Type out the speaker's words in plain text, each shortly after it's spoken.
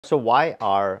So why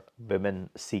are women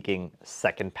seeking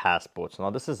second passports? Now,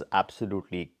 this is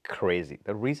absolutely crazy.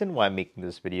 The reason why I'm making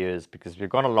this video is because we've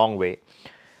gone a long way.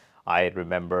 I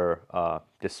remember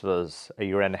this was a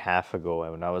year and a half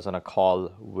ago when I was on a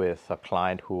call with a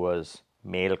client who was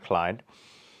male client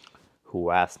who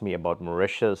asked me about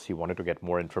Mauritius. He wanted to get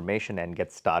more information and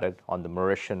get started on the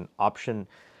Mauritian option.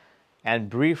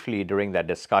 And briefly during that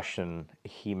discussion,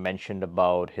 he mentioned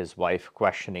about his wife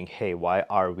questioning, hey, why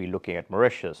are we looking at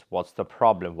Mauritius? What's the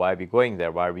problem? Why are we going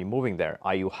there? Why are we moving there?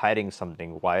 Are you hiding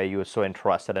something? Why are you so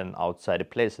interested in outside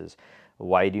places?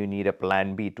 Why do you need a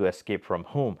plan B to escape from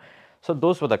home? So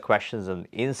those were the questions. And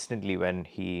instantly when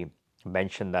he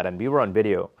mentioned that, and we were on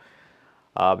video,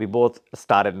 we both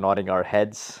started nodding our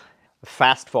heads.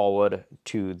 Fast forward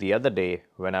to the other day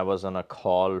when I was on a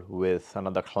call with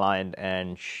another client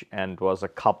and was a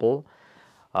couple.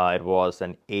 It was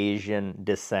an Asian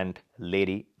descent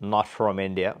lady, not from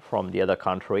India, from the other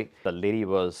country. The lady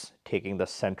was taking the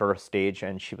center stage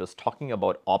and she was talking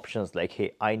about options like,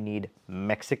 hey, I need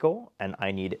Mexico and I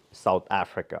need South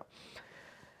Africa.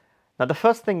 Now, the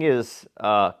first thing is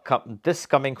this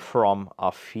coming from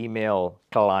a female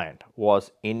client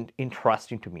was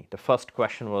interesting to me. The first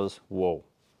question was, whoa,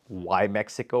 why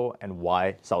Mexico and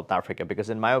why South Africa? Because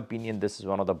in my opinion, this is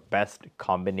one of the best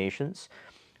combinations.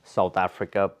 South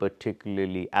Africa,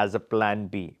 particularly as a plan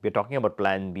B. We're talking about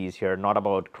plan Bs here, not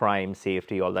about crime,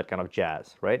 safety, all that kind of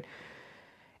jazz, right?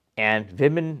 And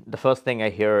women, the first thing I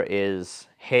hear is,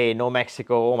 hey, no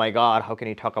Mexico. Oh my God, how can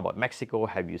you talk about Mexico?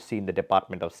 Have you seen the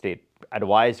Department of State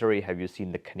advisory? Have you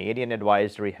seen the Canadian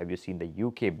advisory? Have you seen the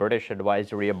UK British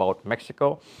advisory about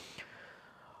Mexico?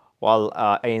 Well,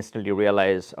 I instantly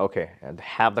realize, okay,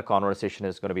 half the conversation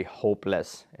is going to be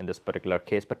hopeless in this particular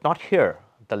case, but not here.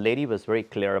 The lady was very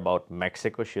clear about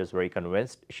Mexico. She was very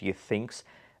convinced. She thinks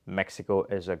Mexico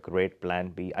is a great plan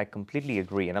B. I completely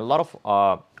agree. And a lot of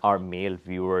our male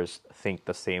viewers think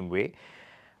the same way.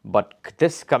 But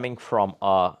this coming from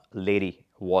a lady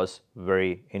was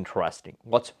very interesting.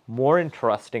 What's more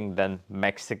interesting than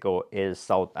Mexico is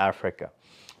South Africa.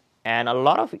 And a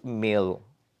lot of male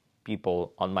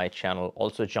people on my channel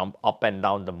also jump up and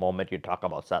down the moment you talk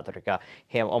about South Africa.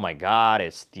 Hey, oh my God,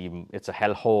 it's a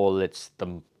hellhole. It's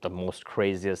the most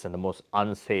craziest and the most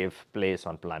unsafe place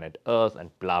on planet Earth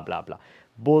and blah, blah, blah.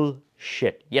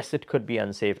 Bullshit. Yes, it could be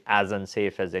unsafe as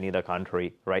any other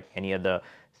country, right? Any other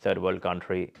third world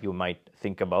country you might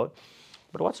think about.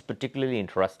 But what's particularly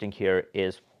interesting here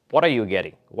is what are you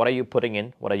getting? What are you putting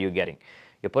in? What are you getting?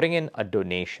 You're putting in a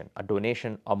donation, a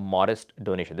modest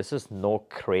donation. This is no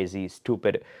crazy,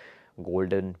 stupid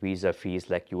golden visa fees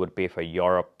like you would pay for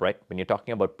Europe, right? When you're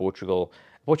talking about Portugal,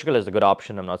 Portugal is a good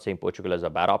option. I'm not saying Portugal is a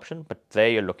bad option, but there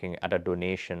you're looking at a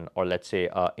donation or let's say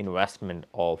an investment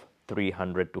of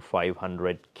 300 to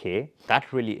 500K.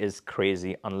 That really is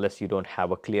crazy unless you don't have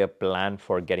a clear plan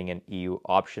for getting an EU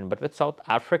option. But with South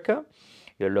Africa,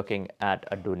 you're looking at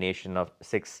a donation of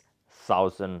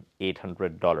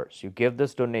 $6,800. You give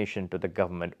this donation to the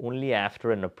government only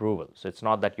after an approval. So it's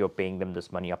not that you're paying them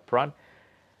this money up front.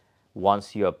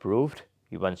 Once you're approved,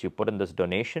 once you put in this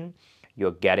donation,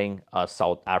 you're getting a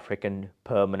South African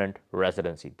permanent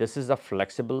residency. This is a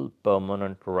flexible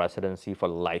permanent residency for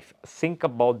life. Think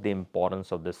about the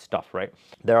importance of this stuff, right?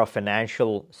 There are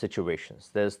financial situations.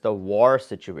 There's the war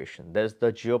situation. There's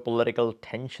the geopolitical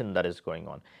tension that is going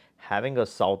on. Having a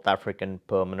South African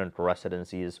permanent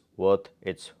residency is worth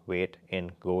its weight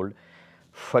in gold.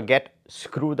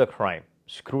 Screw the crime.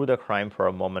 Screw the crime for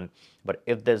a moment. But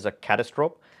if there's a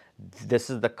catastrophe, this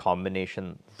is the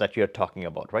combination that you're talking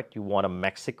about, right? You want a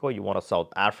Mexico, you want a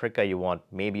South Africa, you want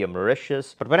maybe a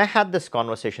Mauritius. But when I had this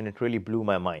conversation, it really blew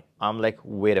my mind. I'm like,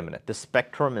 wait a minute, the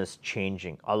spectrum is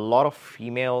changing. A lot of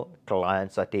female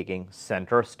clients are taking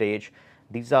center stage.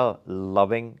 These are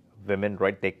loving women,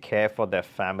 right? They care for their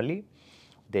family.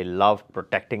 They love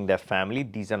protecting their family.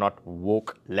 These are not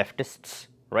woke leftists,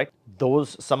 right?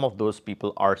 Some of those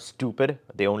people are stupid.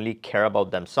 They only care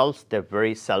about themselves. They're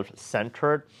very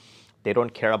self-centered. They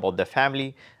don't care about their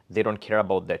family. They don't care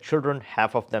about their children.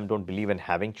 Half of them don't believe in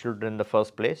having children in the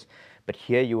first place. But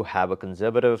here you have a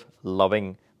conservative,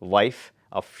 loving wife,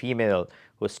 a female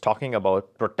who is talking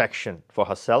about protection for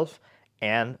herself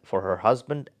and for her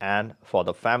husband and for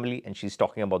the family. And she's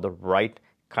talking about the right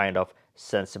kind of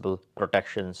sensible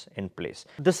protections in place.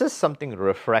 This is something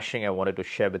refreshing I wanted to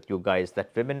share with you guys,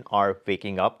 that women are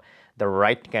waking up. The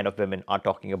right kind of women are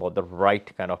talking about the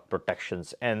right kind of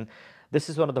protections. And this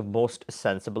is one of the most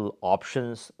sensible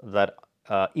options that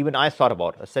even I thought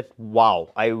about. I said, wow,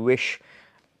 I wish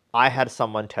I had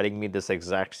someone telling me this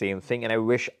exact same thing, and I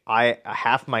wish I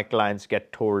half my clients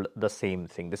get told the same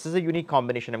thing. This is a unique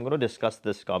combination. I'm going to discuss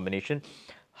this combination.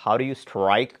 How do you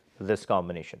strike this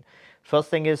combination? First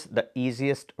thing is the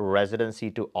easiest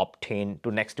residency to obtain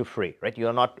to next to free, right?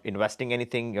 You're not investing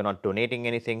anything, you're not donating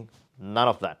anything, none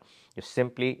of that. You're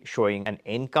simply showing an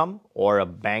income or a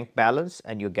bank balance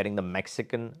and you're getting the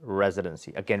Mexican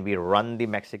residency. Again, we run the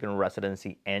Mexican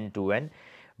residency end to end.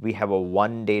 We have a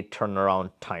 1-day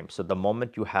turnaround time. So the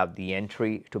moment you have the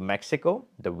entry to Mexico,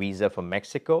 the visa for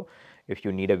Mexico, if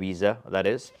you need a visa, that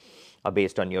is,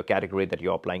 based on your category that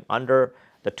you're applying under,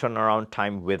 the turnaround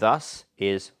time with us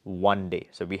is 1 day.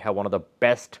 So we have one of the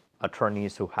best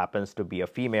attorneys who happens to be a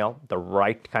female, the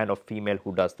right kind of female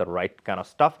who does the right kind of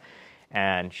stuff.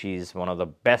 And she's one of the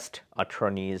best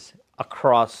attorneys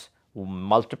across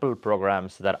multiple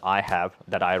programs that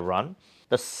I run.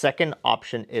 The second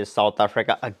option is South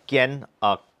Africa. Again,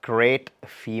 a great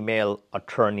female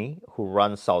attorney who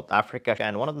runs South Africa.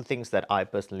 And one of the things that I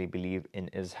personally believe in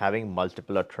is having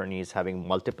multiple attorneys, having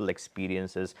multiple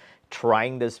experiences,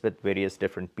 trying this with various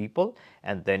different people,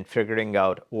 and then figuring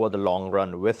out over the long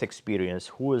run with experience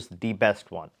who is the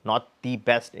best one. Not the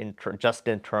best just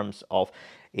in terms of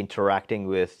interacting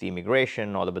with the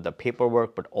immigration or with the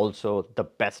paperwork, but also the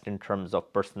best in terms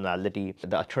of personality.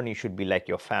 The attorney should be like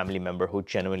your family member who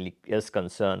genuinely is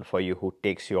concerned for you, who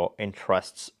takes your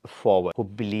interests forward, who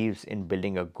believes in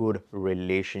building a good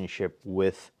relationship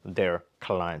with their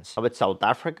clients. With South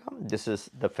Africa, this is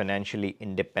the financially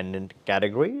independent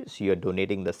category. So you're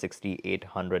donating the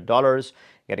 $6,800,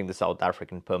 getting the South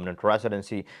African permanent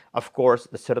residency. Of course,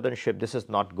 the citizenship, this is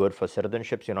not good for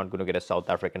citizenships. You're not going to get a South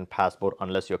African passport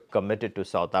unless you're committed to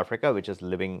South Africa, which is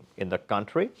living in the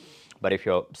country. But if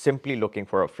you're simply looking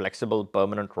for a flexible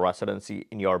permanent residency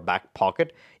in your back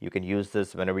pocket, you can use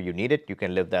this whenever you need it. You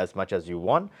can live there as much as you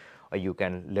want, or you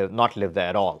can not live there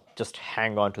at all. Just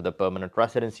hang on to the permanent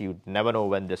residency. You never know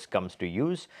when this comes to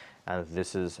use, and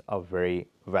this is a very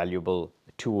valuable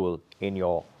tool in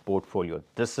your portfolio.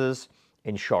 This is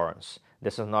insurance.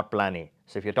 This is not plan A.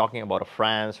 So if you're talking about a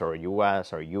France or a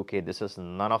US or UK, this is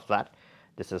none of that.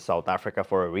 This is South Africa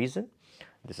for a reason.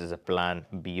 This is a plan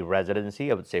B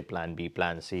residency. I would say plan B,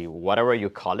 plan C, whatever you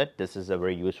call it. This is a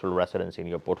very useful residency in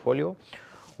your portfolio.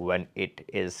 When it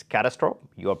is catastrophe,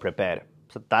 you are prepared.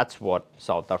 So that's what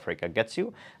South Africa gets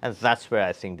you. And that's where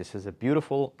I think this is a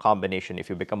beautiful combination. If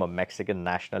you become a Mexican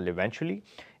national eventually,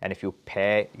 and if you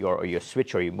pair you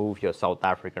switch or you move your South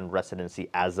African residency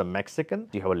as a Mexican,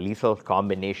 you have a lethal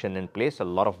combination in place, a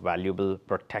lot of valuable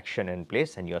protection in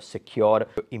place, and you're secured,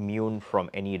 immune from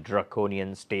any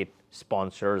draconian state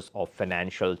sponsors of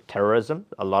financial terrorism.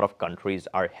 A lot of countries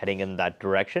are heading in that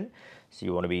direction. So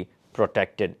you want to be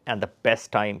protected. And the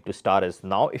best time to start is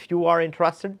now. If you are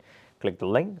interested, click the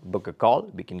link, book a call.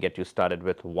 We can get you started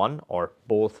with one or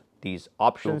both these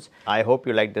options. I hope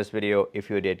you liked this video. If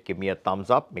you did, give me a thumbs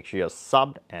up. Make sure you're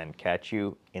subbed and catch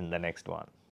you in the next one.